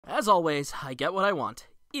As always, I get what I want,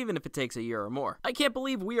 even if it takes a year or more. I can't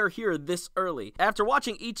believe we are here this early. After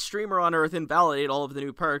watching each streamer on Earth invalidate all of the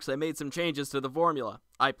new perks, I made some changes to the formula.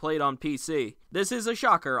 I played on PC. This is a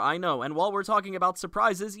shocker, I know, and while we're talking about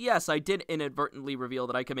surprises, yes, I did inadvertently reveal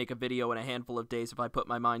that I could make a video in a handful of days if I put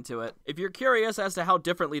my mind to it. If you're curious as to how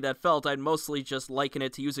differently that felt, I'd mostly just liken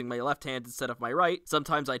it to using my left hand instead of my right.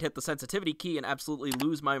 Sometimes I'd hit the sensitivity key and absolutely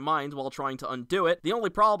lose my mind while trying to undo it. The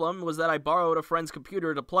only problem was that I borrowed a friend's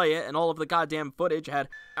computer to play it, and all of the goddamn footage had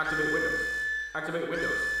activate Windows. Activate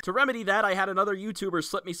Windows. To remedy that, I had another YouTuber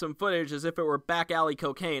slip me some footage as if it were back alley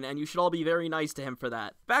cocaine, and you should all be very nice to him for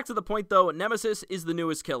that. Back to the point though, Nemesis is the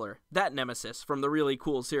newest killer. That Nemesis from the really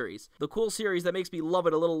cool series. The cool series that makes me love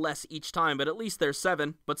it a little less each time, but at least there's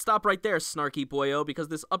 7. But stop right there, snarky boyo, because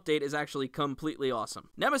this update is actually completely awesome.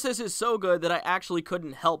 Nemesis is so good that I actually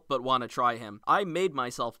couldn't help but want to try him. I made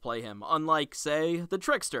myself play him, unlike, say, the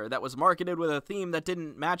Trickster, that was marketed with a theme that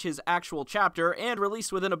didn't match his actual chapter, and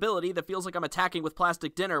released with an ability that feels like I'm attacking with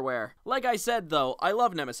plastic dinnerware. Like I said though, I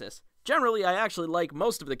love Nemesis. Generally, I actually like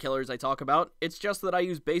most of the killers I talk about. It's just that I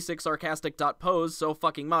use basic sarcastic.pose so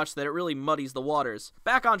fucking much that it really muddies the waters.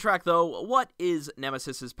 Back on track though, what is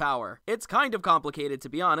Nemesis's power? It's kind of complicated to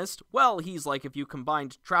be honest. Well, he's like if you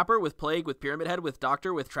combined Trapper with Plague with Pyramid Head with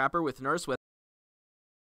Doctor with Trapper with Nurse with...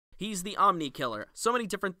 He's the Omni Killer. So many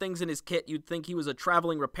different things in his kit you'd think he was a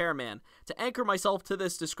traveling repairman. To anchor myself to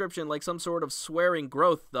this description like some sort of swearing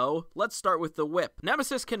growth though, let's start with the whip.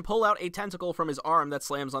 Nemesis can pull out a tentacle from his arm that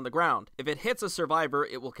slams on the ground. If it hits a survivor,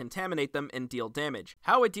 it will contaminate them and deal damage.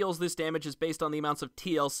 How it deals this damage is based on the amounts of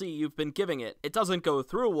TLC you've been giving it. It doesn't go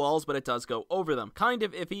through walls, but it does go over them. Kind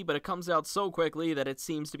of iffy, but it comes out so quickly that it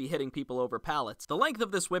seems to be hitting people over pallets. The length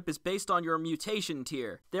of this whip is based on your mutation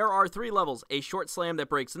tier. There are 3 levels, a short slam that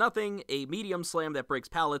breaks nothing, a medium slam that breaks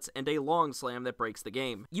pallets, and a long slam that breaks the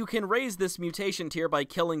game. You can raise this mutation tier by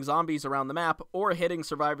killing zombies around the map, or hitting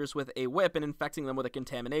survivors with a whip and infecting them with a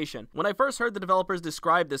contamination. When I first heard the developers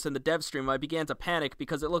describe this in the dev stream, I began to panic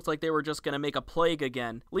because it looked like they were just gonna make a plague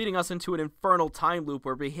again, leading us into an infernal time loop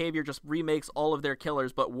where behavior just remakes all of their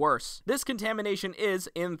killers but worse. This contamination is,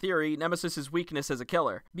 in theory, Nemesis's weakness as a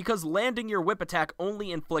killer, because landing your whip attack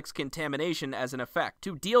only inflicts contamination as an effect.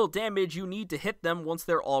 To deal damage, you need to hit them once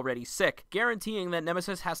they're already sick, guaranteeing that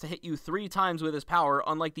Nemesis has to hit you 3 times with his power,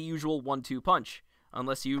 unlike the usual 1-2 punch.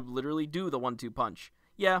 Unless you literally do the 1-2 punch.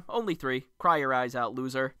 Yeah, only 3. Cry your eyes out,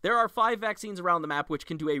 loser. There are 5 vaccines around the map which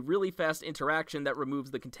can do a really fast interaction that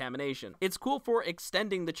removes the contamination. It's cool for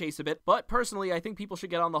extending the chase a bit, but personally I think people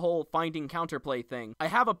should get on the whole finding counterplay thing. I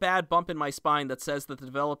have a bad bump in my spine that says that the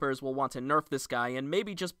developers will want to nerf this guy and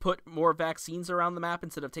maybe just put more vaccines around the map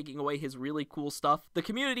instead of taking away his really cool stuff. The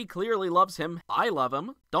community clearly loves him. I love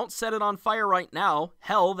him. Don't set it on fire right now.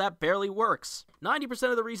 Hell, that barely works. 90%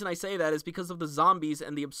 of the reason I say that is because of the zombies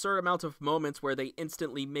and the absurd amount of moments where they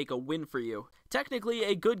instantly make a win for you. Technically,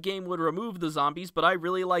 a good game would remove the zombies, but I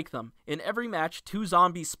really like them. In every match, 2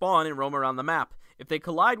 zombies spawn and roam around the map. If they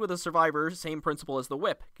collide with a survivor, same principle as the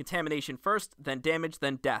whip. Contamination first, then damage,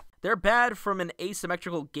 then death. They're bad from an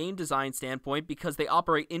asymmetrical game design standpoint because they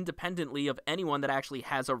operate independently of anyone that actually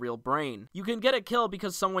has a real brain. You can get a kill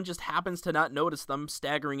because someone just happens to not notice them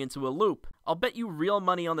staggering into a loop. I'll bet you real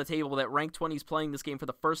money on the table that rank 20s playing this game for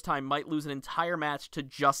the first time might lose an entire match to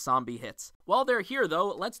just zombie hits. While they're here though,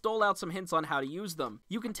 let's dole out some hints on how to use them.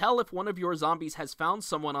 You can tell if one of your zombies has found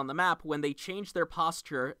someone on the map when they change their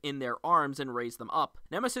posture in their arms and raise them up.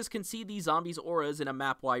 Nemesis can see these zombies' auras in a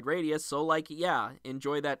map-wide radius, so like, yeah,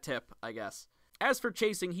 enjoy that tip, I guess. As for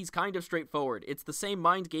chasing, he's kind of straightforward. It's the same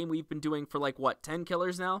mind game we've been doing for like, what, 10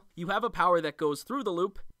 killers now? You have a power that goes through the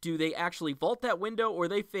loop. Do they actually vault that window or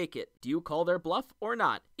they fake it? Do you call their bluff or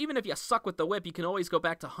not? Even if you suck with the whip, you can always go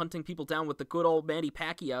back to hunting people down with the good old Manny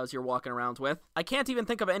Pacquiao's you're walking around with. I can't even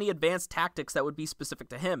think of any advanced tactics that would be specific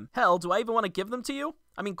to him. Hell, do I even want to give them to you?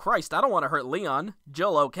 I mean, Christ, I don't want to hurt Leon.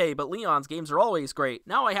 Jill, okay, but Leon's games are always great.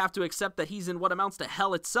 Now I have to accept that he's in what amounts to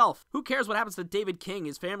hell itself. Who cares what happens to David King?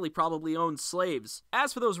 His family probably owns slaves.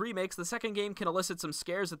 As for those remakes, the second game can elicit some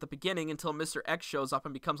scares at the beginning until Mr. X shows up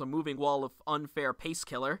and becomes a moving wall of unfair pace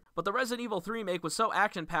killer. But the Resident Evil 3 remake was so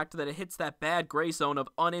action-packed that it hits that bad gray zone of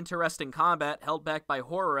uninteresting combat held back by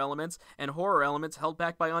horror elements, and horror elements held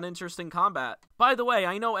back by uninteresting combat. By the way,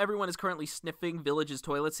 I know everyone is currently sniffing Village's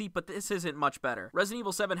toilet seat, but this isn't much better. Resident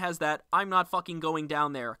Evil 7 has that I'm not fucking going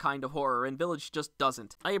down there kind of horror, and Village just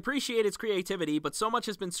doesn't. I appreciate its creativity, but so much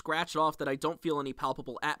has been scratched off that I don't feel any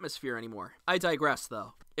palpable atmosphere anymore. I digress,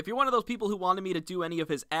 though. If you're one of those people who wanted me to do any of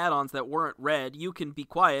his add-ons that weren't red, you can be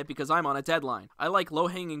quiet because I'm on a deadline. I like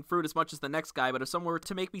low-hanging fruit as much as the next guy, but if someone were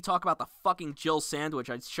to make me talk about the fucking Jill sandwich,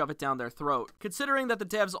 I'd shove it down their throat. Considering that the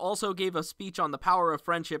devs also gave a speech on the power of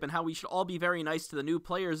friendship and how we should all be very nice to the new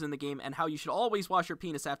players in the game and how you should always wash your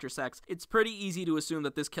penis after sex, it's pretty easy to assume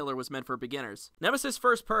that this killer was meant for beginners. Nemesis'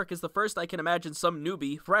 first perk is the first I can imagine some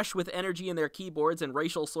newbie, fresh with energy in their keyboards and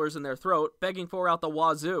racial slurs in their throat, begging for out the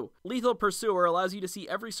wazoo. Lethal Pursuer allows you to see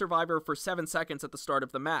every survivor for 7 seconds at the start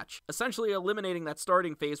of the match, essentially eliminating that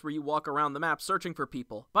starting phase where you walk around the map searching for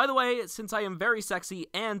people. By the way, since I am very sexy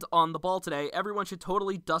and on the ball today, everyone should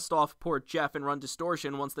totally dust off poor Jeff and run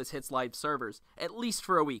Distortion once this hits live servers, at least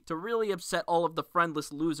for a week, to really upset all of the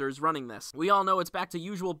friendless losers running this. We all know it's back to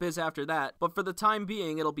usual biz after that, but for the time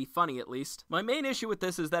being, it'll be funny at least. My main issue with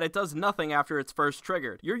this is that it does nothing after it's first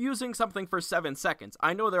triggered. You're using something for 7 seconds.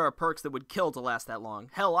 I know there are perks that would kill to last that long.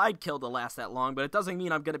 Hell, I'd kill to last that long, but it doesn't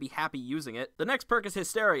mean I'm gonna be happy using it. The next perk is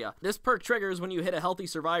Hysteria. This perk triggers when you hit a healthy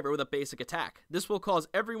survivor with a basic attack. This will cause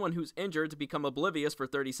everyone who's injured to become oblivious for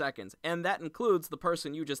 30 seconds, and that includes the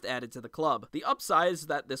person you just added to the club. The upside is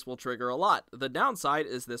that this will trigger a lot. The downside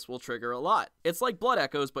is this will trigger a lot. It's like blood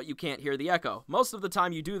echoes, but you can't hear the echo. Most of the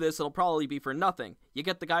time you do this, it'll probably be for nothing. You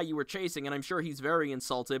get the guy you were chasing, and I'm sure he's very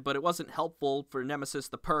insulted, but it wasn't helpful for Nemesis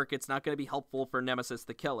the perk. It's not going to be helpful for Nemesis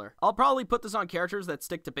the killer. I'll probably put this on characters that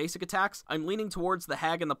stick to basic attacks. I'm leaning towards the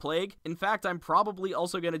Hag and the Plague. In fact, I'm probably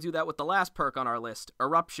also going to do that with the last perk on our list,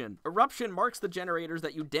 Eruption. Eruption marks the generators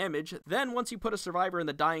that you damage. Then once you put a survivor in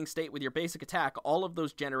the dying state with your basic attack, all of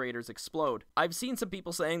those generators explode. I've seen some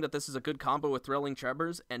people saying that this is a good combo with Thrilling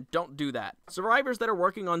Tremors, and don't do that. Survivors that are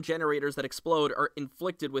working on generators that explode are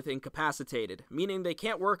inflicted with incapacitated, meaning they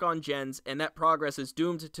can't work on gens, and that progress is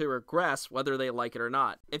doomed to regress whether they like it or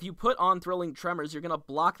not. If you put on Thrilling Tremors, you're gonna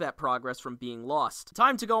block that progress from being lost.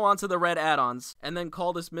 Time to go on to the red add-ons, and then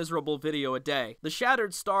call this miserable video a day. The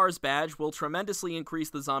Shattered Stars badge will tremendously increase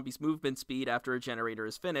the zombie's movement speed after a generator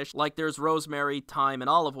is finished, like there's rosemary, thyme, and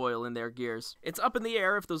olive oil in their gears. It's up in the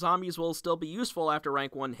air if the zombies will still be useful after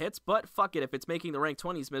rank 1 hits, but fuck it, if it's making the rank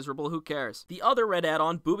 20s miserable, who cares? The other red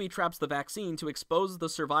add-on booby traps the vaccine to expose the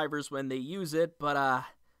survivors when they use it, but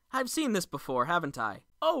I've seen this before, haven't I?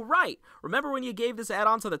 Oh, right! Remember when you gave this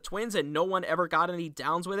add-on to the twins and no one ever got any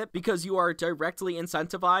downs with it because you are directly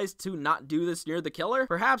incentivized to not do this near the killer?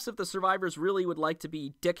 Perhaps if the survivors really would like to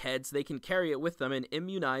be dickheads, they can carry it with them and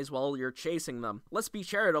immunize while you're chasing them. Let's be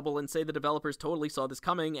charitable and say the developers totally saw this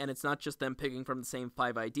coming and it's not just them picking from the same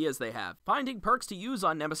 5 ideas they have. Finding perks to use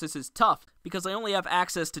on Nemesis is tough because I only have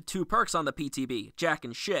access to 2 perks on the PTB, Jack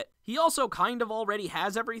and shit. He also kind of already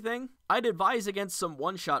has everything. I'd advise against some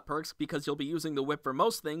one-shot perks because you'll be using the whip for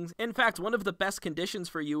most things. In fact, one of the best conditions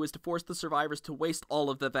for you is to force the survivors to waste all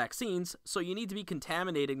of the vaccines, so you need to be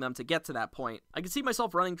contaminating them to get to that point. I can see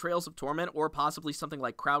myself running Trails of Torment or possibly something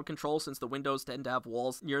like Crowd Control since the windows tend to have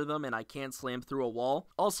walls near them and I can't slam through a wall.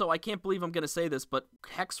 Also, I can't believe I'm gonna say this, but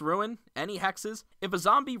Hex Ruin? Any hexes? If a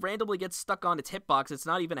zombie randomly gets stuck on its hitbox, it's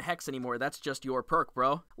not even a hex anymore, that's just your perk,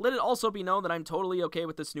 bro. Let it also be known that I'm totally okay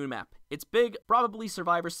with this new map. It's big, probably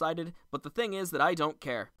survivor-sided, but the thing is that I don't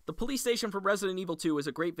care. The police station from Resident Evil 2 is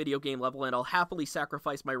a great video game level, and I'll happily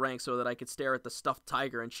sacrifice my rank so that I could stare at the stuffed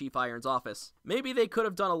tiger in Chief Iron's office. Maybe they could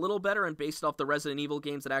have done a little better and based off the Resident Evil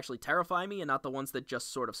games that actually terrify me and not the ones that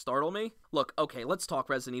just sort of startle me. Look, okay, let's talk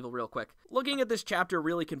Resident Evil real quick. Looking at this chapter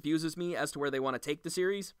really confuses me as to where they want to take the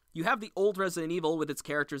series. You have the old Resident Evil with its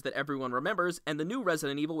characters that everyone remembers, and the new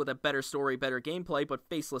Resident Evil with a better story, better gameplay, but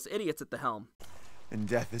faceless idiots at the helm. In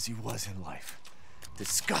death as he was in life.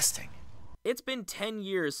 Disgusting. It's been 10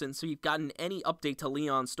 years since we've gotten any update to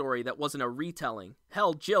Leon's story that wasn't a retelling.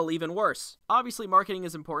 Hell, Jill even worse. Obviously marketing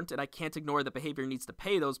is important and I can't ignore that behavior needs to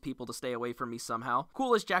pay those people to stay away from me somehow.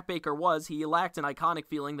 Cool as Jack Baker was, he lacked an iconic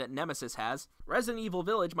feeling that Nemesis has. Resident Evil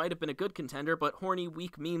Village might have been a good contender, but horny,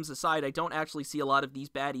 weak memes aside, I don't actually see a lot of these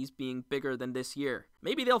baddies being bigger than this year.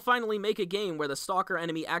 Maybe they'll finally make a game where the stalker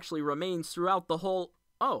enemy actually remains throughout the whole...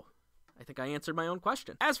 Oh, I think I answered my own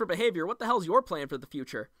question. As for behavior, what the hell's your plan for the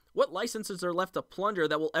future? What licenses are left to plunder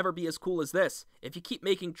that will ever be as cool as this? If you keep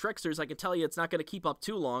making tricksters, I can tell you it's not going to keep up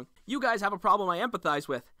too long. You guys have a problem I empathize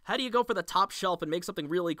with. How do you go for the top shelf and make something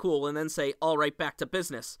really cool and then say, all right, back to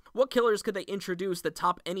business? What killers could they introduce that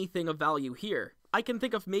top anything of value here? I can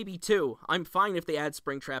think of maybe 2. I'm fine if they add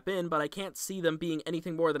Springtrap in, but I can't see them being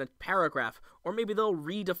anything more than a paragraph. Or maybe they'll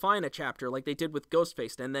redefine a chapter like they did with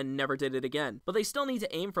Ghostface and then never did it again. But they still need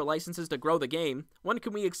to aim for licenses to grow the game. When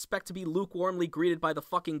can we expect to be lukewarmly greeted by the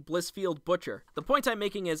fucking Blissfield Butcher? The point I'm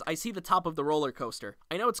making is, I see the top of the roller coaster.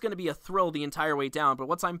 I know it's going to be a thrill the entire way down, but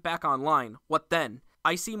once I'm back online, what then?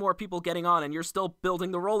 I see more people getting on and you're still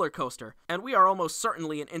building the roller coaster, and we are almost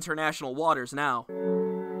certainly in international waters now.